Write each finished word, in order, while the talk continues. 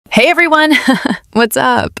Hey everyone! What's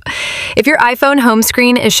up? If your iPhone home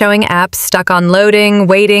screen is showing apps stuck on loading,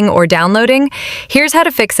 waiting, or downloading, here's how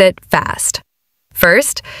to fix it fast.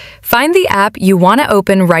 First, find the app you want to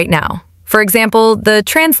open right now. For example, the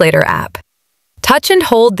Translator app. Touch and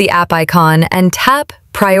hold the app icon and tap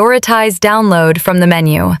Prioritise Download from the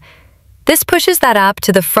menu. This pushes that app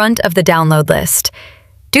to the front of the download list.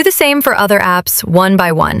 Do the same for other apps one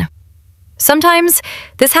by one. Sometimes,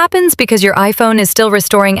 this happens because your iPhone is still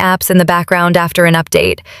restoring apps in the background after an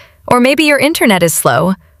update, or maybe your internet is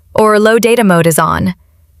slow, or low data mode is on.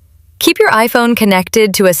 Keep your iPhone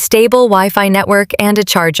connected to a stable Wi-Fi network and a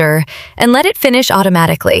charger, and let it finish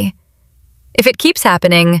automatically. If it keeps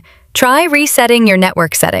happening, try resetting your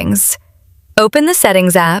network settings. Open the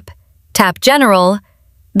Settings app, tap General,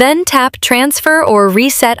 then tap Transfer or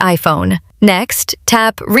Reset iPhone. Next,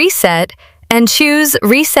 tap Reset and choose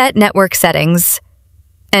Reset Network Settings.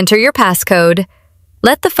 Enter your passcode,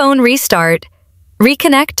 let the phone restart,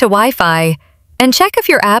 reconnect to Wi-Fi, and check if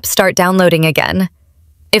your apps start downloading again.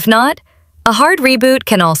 If not, a hard reboot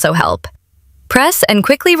can also help. Press and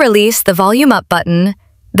quickly release the volume up button,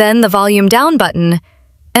 then the volume down button,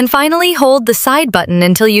 and finally hold the side button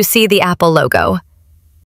until you see the Apple logo.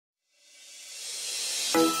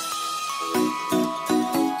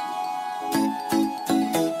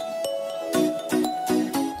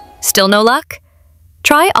 Still no luck?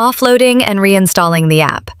 Try offloading and reinstalling the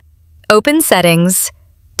app. Open Settings,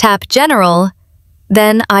 tap General,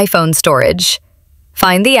 then iPhone Storage.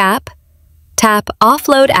 Find the app, tap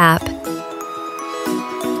Offload App,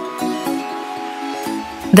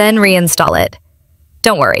 then reinstall it.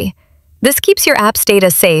 Don't worry, this keeps your app's data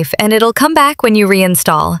safe and it'll come back when you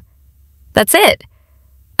reinstall. That's it.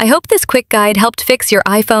 I hope this quick guide helped fix your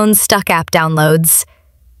iPhone's stuck app downloads.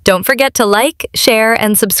 Don't forget to like, share,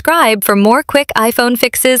 and subscribe for more quick iPhone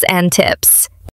fixes and tips.